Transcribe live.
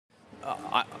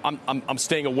I'm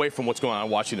staying away from what's going on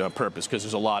in Washington on purpose because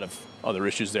there's a lot of other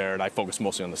issues there, and I focus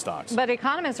mostly on the stocks. But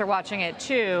economists are watching it,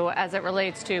 too, as it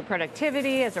relates to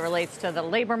productivity, as it relates to the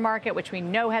labor market, which we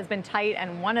know has been tight,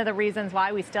 and one of the reasons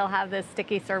why we still have this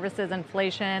sticky services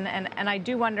inflation. And I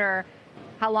do wonder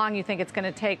how long you think it's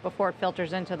going to take before it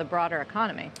filters into the broader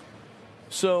economy.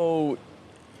 So,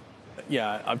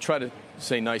 yeah, I've tried to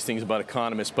say nice things about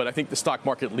economists, but I think the stock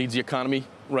market leads the economy,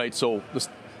 right? So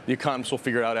the economists will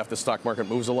figure it out after the stock market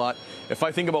moves a lot. If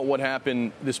I think about what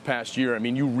happened this past year, I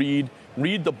mean, you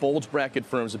read the bulge bracket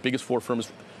firms, the biggest four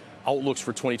firms' outlooks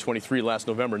for 2023 last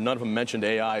November. None of them mentioned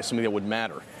AI as something that would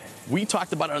matter. We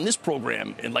talked about it on this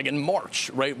program in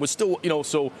March, right? It was still,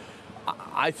 so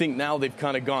I think now they've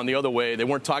kind of gone the other way. They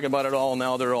weren't talking about it all.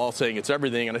 Now they're all saying it's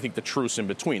everything, and I think the truth's in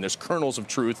between. There's kernels of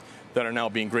truth that are now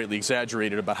being greatly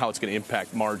exaggerated about how it's going to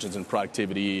impact margins and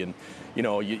productivity. And,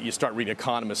 you start reading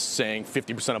economists saying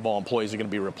 50% of all employees are going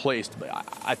to be replaced. But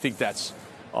I think that's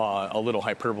a little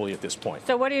hyperbole at this point.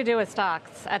 So what do you do with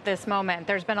stocks at this moment?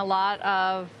 There's been a lot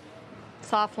of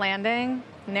soft landing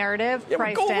narrative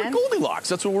priced in. We're Goldilocks.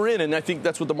 That's what we're in, and I think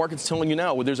that's what the market's telling you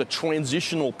now. There's a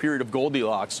transitional period of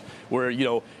Goldilocks where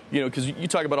because you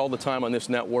talk about all the time on this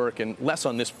network, and less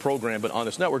on this program, but on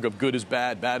this network of good is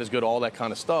bad is good, all that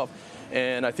kind of stuff.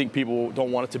 And I think people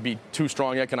don't want it to be too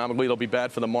strong economically. It'll be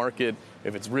bad for the market.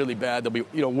 If it's really bad, they'll be.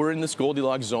 We're in this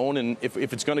Goldilocks zone, and if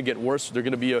it's going to get worse, there's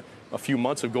going to be a few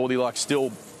months of Goldilocks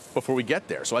still before we get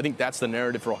there. So I think that's the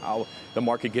narrative for how the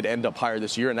market could end up higher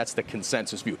this year, and that's the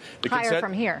consensus view. Higher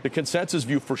from here. The consensus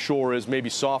view for sure is maybe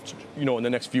soft, in the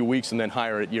next few weeks, and then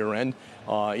higher at year end.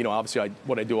 Obviously,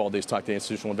 what I do all day is talk to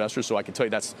institutional investors, so I can tell you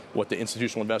that's what the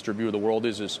institutional investor view of the world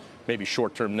is maybe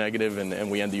short-term negative, and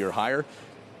we end the year higher.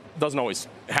 Doesn't always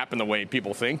happen the way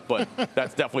people think, but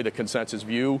that's definitely the consensus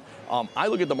view. I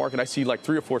look at the market, I see like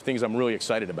 3 or 4 things I'm really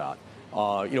excited about.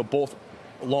 Both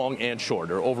long and short,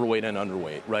 or overweight and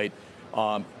underweight, right?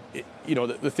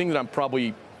 The thing that I'm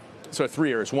probably,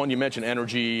 3 areas. One, you mentioned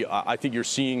energy. I think you're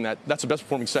seeing that's the best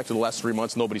performing sector the last 3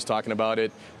 months. Nobody's talking about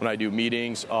it when I do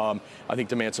meetings. I think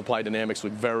demand supply dynamics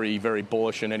look very, very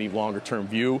bullish in any longer term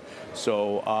view.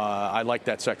 So I like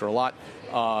that sector a lot.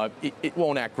 It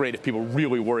won't act great if people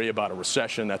really worry about a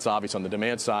recession. That's obvious on the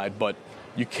demand side, but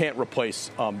you can't replace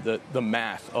the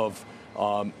math of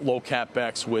low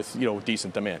CapEx with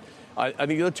decent demand. I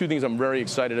think the other 2 things I'm very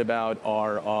excited about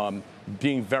are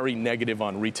being very negative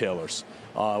on retailers.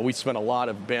 We spent a lot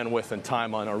of bandwidth and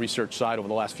time on our research side over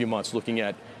the last few months looking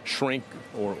at shrink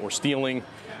or stealing,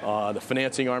 the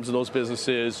financing arms of those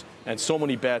businesses, and so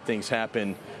many bad things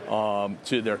happen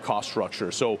to their cost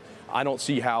structure. So I don't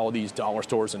see how these dollar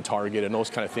stores and Target and those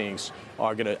kind of things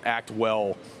are going to act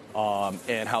well,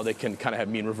 and how they can kind of have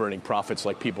mean reverting profits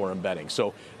like people are embedding.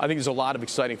 So I think there's a lot of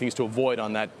exciting things to avoid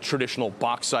on that traditional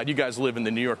box side. You guys live in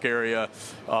the New York area.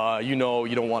 You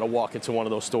don't want to walk into one of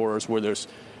those stores where there's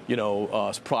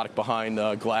product behind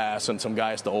the glass and some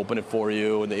guy has to open it for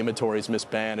you and the inventory is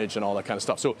mismanaged and all that kind of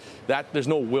stuff. So there's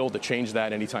no will to change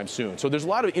that anytime soon. So there's a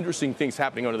lot of interesting things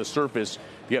happening under the surface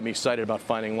to get me excited about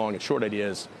finding long and short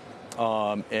ideas.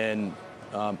 I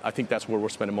think that's where we're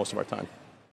spending most of our time.